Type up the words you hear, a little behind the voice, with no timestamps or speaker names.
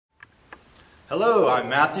Hello, I'm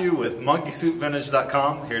Matthew with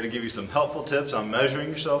MonkeySuitVintage.com, here to give you some helpful tips on measuring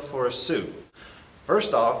yourself for a suit.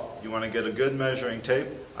 First off, you want to get a good measuring tape.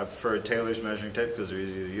 I prefer Taylor's measuring tape because they're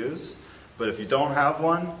easy to use. But if you don't have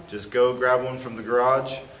one, just go grab one from the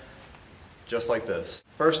garage, just like this.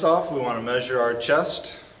 First off, we want to measure our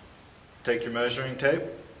chest. Take your measuring tape,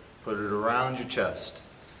 put it around your chest.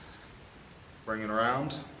 Bring it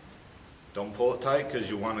around. Don't pull it tight because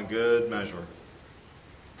you want a good measure.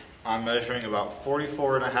 I'm measuring about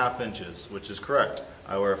 44.5 inches, which is correct.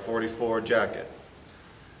 I wear a 44 jacket.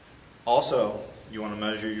 Also, you want to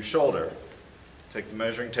measure your shoulder. Take the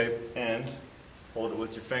measuring tape end, hold it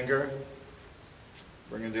with your finger,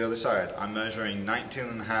 bring it to the other side. I'm measuring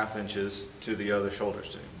 19.5 inches to the other shoulder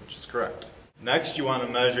seam, which is correct. Next, you want to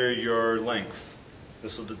measure your length.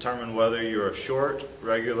 This will determine whether you're a short,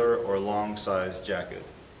 regular, or long size jacket.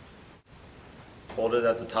 Hold it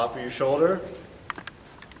at the top of your shoulder.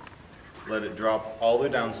 Let it drop all the way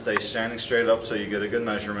down, stay standing straight up so you get a good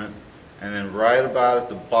measurement. And then right about at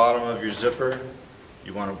the bottom of your zipper,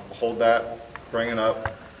 you want to hold that, bring it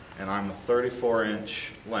up, and I'm a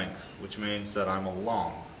 34-inch length, which means that I'm a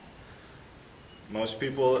long. Most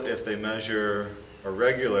people, if they measure a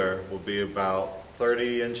regular, will be about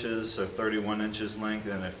 30 inches or 31 inches length,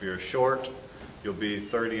 and if you're short, you'll be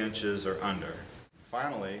 30 inches or under.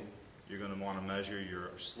 Finally, you're going to want to measure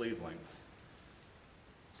your sleeve length.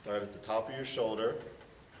 Start at the top of your shoulder,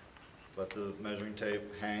 let the measuring tape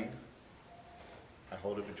hang. I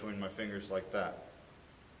hold it between my fingers like that.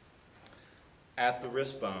 At the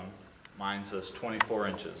wrist bone, mine says 24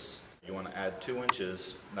 inches. You want to add 2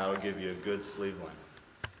 inches, that'll give you a good sleeve length.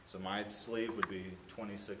 So my sleeve would be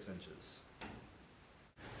 26 inches.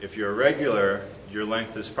 If you're a regular, your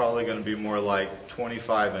length is probably going to be more like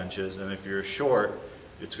 25 inches, and if you're short,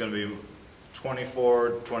 it's going to be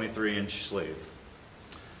 24, 23 inch sleeve.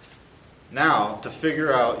 Now, to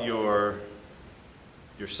figure out your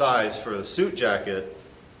size for the suit jacket,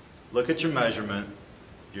 look at your measurement.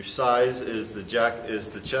 Your size is the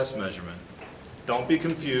chest measurement. Don't be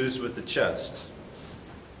confused with the chest,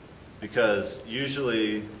 because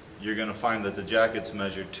usually you're going to find that the jacket's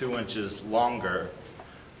measured 2 inches larger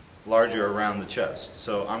around the chest.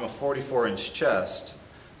 So I'm a 44-inch chest.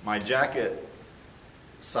 My jacket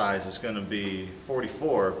size is going to be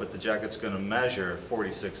 44, but the jacket's going to measure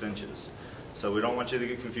 46 inches. So we don't want you to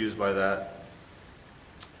get confused by that.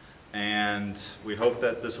 And we hope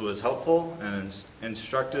that this was helpful and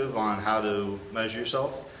instructive on how to measure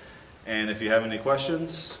yourself. And if you have any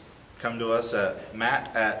questions, come to us at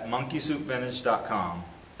matt@monkeysuitvintage.com.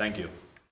 Thank you.